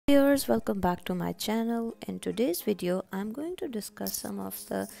viewers, welcome back to my channel. In today's video I'm going to discuss some of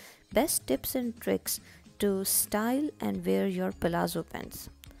the best tips and tricks to style and wear your palazzo pants.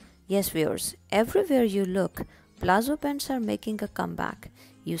 Yes viewers, everywhere you look, palazzo pants are making a comeback.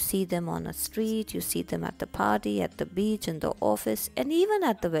 You see them on a street, you see them at the party, at the beach, in the office, and even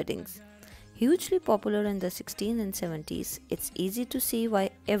at the weddings. Hugely popular in the 16 and 70s, it's easy to see why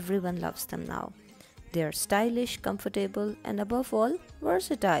everyone loves them now. They are stylish, comfortable, and above all,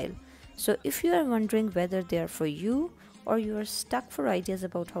 versatile. So if you are wondering whether they are for you or you are stuck for ideas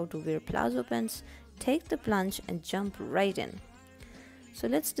about how to wear palazzo pants, take the plunge and jump right in. So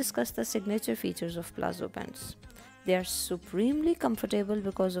let's discuss the signature features of palazzo pants. They are supremely comfortable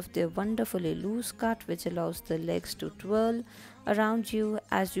because of their wonderfully loose cut, which allows the legs to twirl around you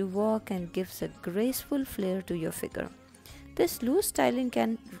as you walk and gives a graceful flair to your figure. This loose styling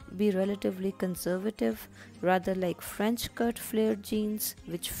can be relatively conservative, rather like French cut flared jeans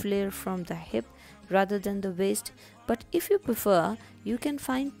which flare from the hip rather than the waist, but if you prefer, you can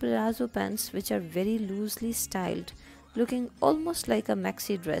find palazzo pants which are very loosely styled, looking almost like a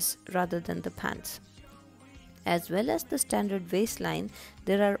maxi dress rather than the pants. As well as the standard waistline,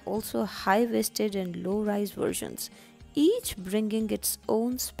 there are also high-waisted and low-rise versions, each bringing its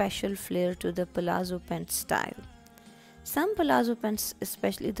own special flair to the palazzo pant style. Some palazzo pants,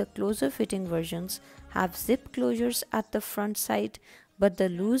 especially the closer fitting versions, have zip closures at the front side, but the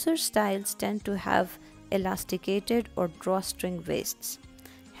looser styles tend to have elasticated or drawstring waists.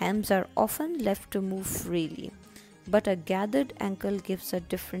 Hems are often left to move freely, but a gathered ankle gives a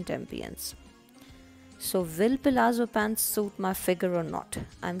different ambience. So will palazzo pants suit my figure or not?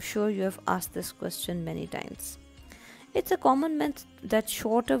 I'm sure you have asked this question many times. It's a common myth that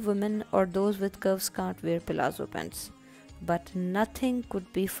shorter women or those with curves can't wear palazzo pants. But nothing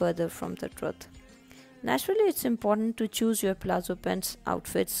could be further from the truth. Naturally, it's important to choose your palazzo pants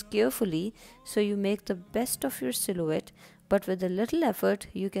outfits carefully so you make the best of your silhouette, but with a little effort,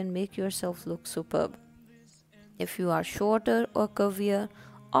 you can make yourself look superb. If you are shorter or curvier,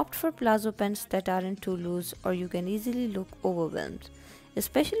 opt for palazzo pants that aren't too loose or you can easily look overwhelmed,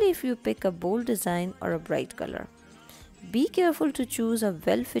 especially if you pick a bold design or a bright color. Be careful to choose a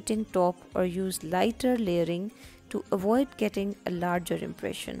well-fitting top or use lighter layering to avoid getting a larger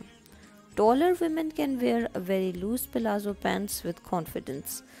impression. Taller women can wear a very loose palazzo pants with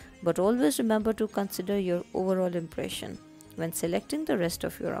confidence, but always remember to consider your overall impression when selecting the rest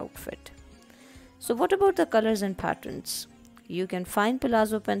of your outfit. So what about the colors and patterns? You can find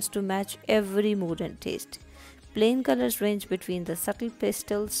palazzo pants to match every mood and taste. Plain colors range between the subtle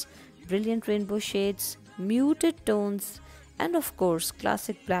pastels, brilliant rainbow shades, muted tones, and of course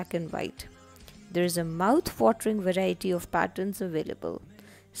classic black and white. There is a mouth-watering variety of patterns available.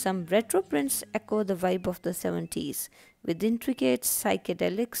 Some retro prints echo the vibe of the 70s with intricate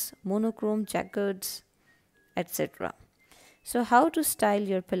psychedelics, monochrome jacquards, etc. So how to style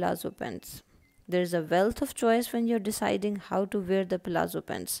your palazzo pants? There is a wealth of choice when you're deciding how to wear the palazzo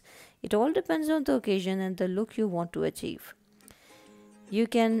pants. It all depends on the occasion and the look you want to achieve. You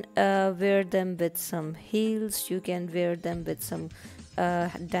can wear them with some heels, you can wear them with some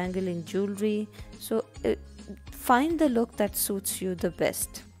dangling jewelry. So find the look that suits you the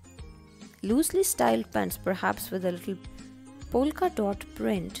best. Loosely styled pants, perhaps with a little polka dot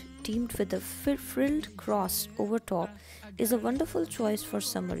print teamed with a frilled cross over top, is a wonderful choice for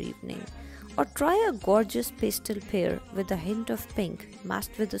summer evening. Or try a gorgeous pastel pair with a hint of pink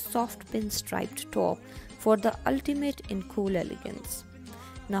matched with a soft pinstriped top for the ultimate in cool elegance.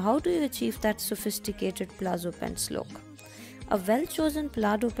 Now how do you achieve that sophisticated palazzo pants look? A well-chosen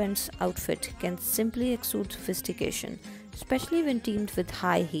palazzo pants outfit can simply exude sophistication, especially when teamed with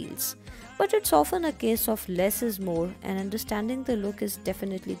high heels. But it's often a case of less is more, and understanding the look is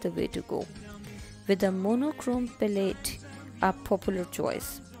definitely the way to go. With a monochrome palette a popular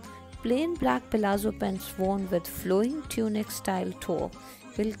choice. Plain black palazzo pants worn with flowing tunic style top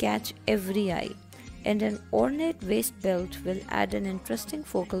will catch every eye, and an ornate waist belt will add an interesting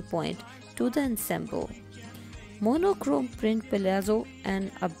focal point to the ensemble. Monochrome print palazzo and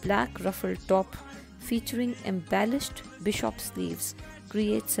a black ruffled top featuring embellished bishop sleeves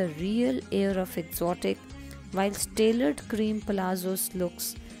creates a real air of exotic, whilst tailored cream palazzos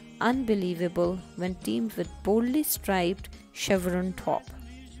looks unbelievable when teamed with boldly striped chevron top.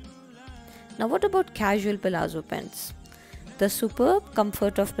 Now what about casual palazzo pants? The superb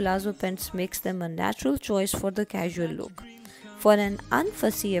comfort of palazzo pants makes them a natural choice for the casual look. For an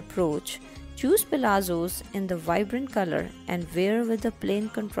unfussy approach, choose palazzos in the vibrant color and wear with a plain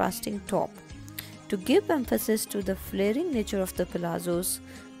contrasting top. To give emphasis to the flaring nature of the palazzos,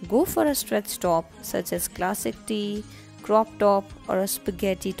 go for a stretch top such as classic tee crop top, or a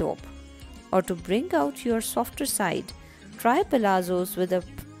spaghetti top. Or to bring out your softer side, try palazzos with a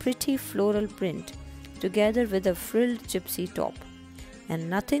pretty floral print together with a frilled gypsy top. And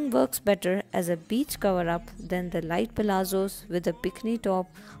nothing works better as a beach cover-up than the light palazzos with a bikini top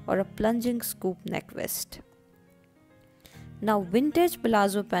or a plunging scoop neck vest. Now, vintage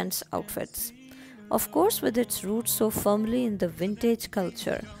palazzo pants outfits. Of course, with its roots so firmly in the vintage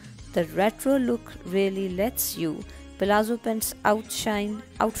culture, the retro look really lets you palazzo pants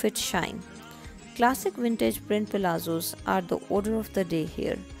outfit shine. Classic vintage print palazzos are the order of the day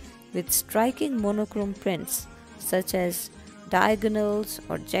here, with striking monochrome prints such as diagonals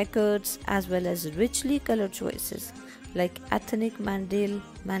or jackets, as well as richly colored choices like ethnic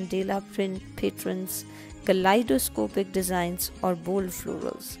mandala print patterns, kaleidoscopic designs, or bold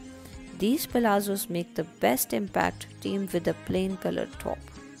florals. These palazzos make the best impact teamed with a plain colored top.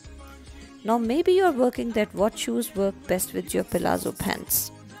 Now maybe you're working that what shoes work best with your palazzo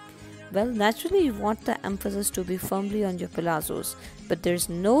pants. Well, naturally you want the emphasis to be firmly on your palazzos, but there's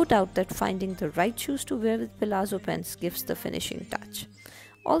no doubt that finding the right shoes to wear with palazzo pants gives the finishing touch.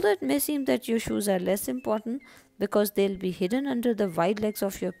 Although it may seem that your shoes are less important because they'll be hidden under the wide legs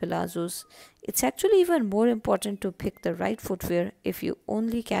of your palazzos, it's actually even more important to pick the right footwear if you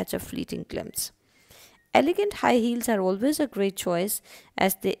only catch a fleeting glimpse. Elegant high heels are always a great choice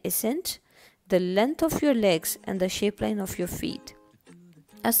as they accent the length of your legs and the shape line of your feet.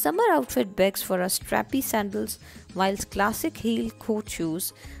 A summer outfit begs for a strappy sandals, whilst classic heel coat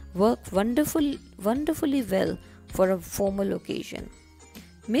shoes work wonderfully well for a formal occasion.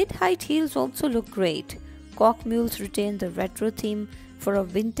 Mid-height heels also look great. Cock mules retain the retro theme for a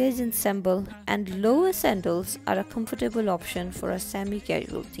vintage ensemble, and lower sandals are a comfortable option for a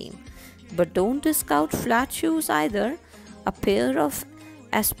semi-casual theme. But don't discount flat shoes either. A pair of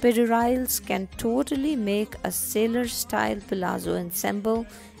espadrilles can totally make a sailor-style palazzo ensemble,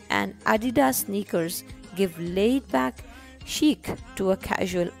 and Adidas sneakers give laid-back chic to a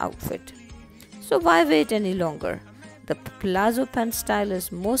casual outfit. So why wait any longer? The palazzo pant style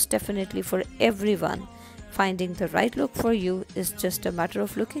is most definitely for everyone. Finding the right look for you is just a matter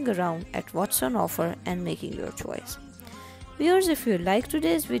of looking around at what's on offer and making your choice. Viewers, if you like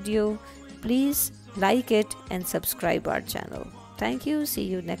today's video, please like it and subscribe our channel. Thank you. See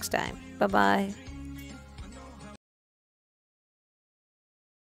you next time. Bye-bye.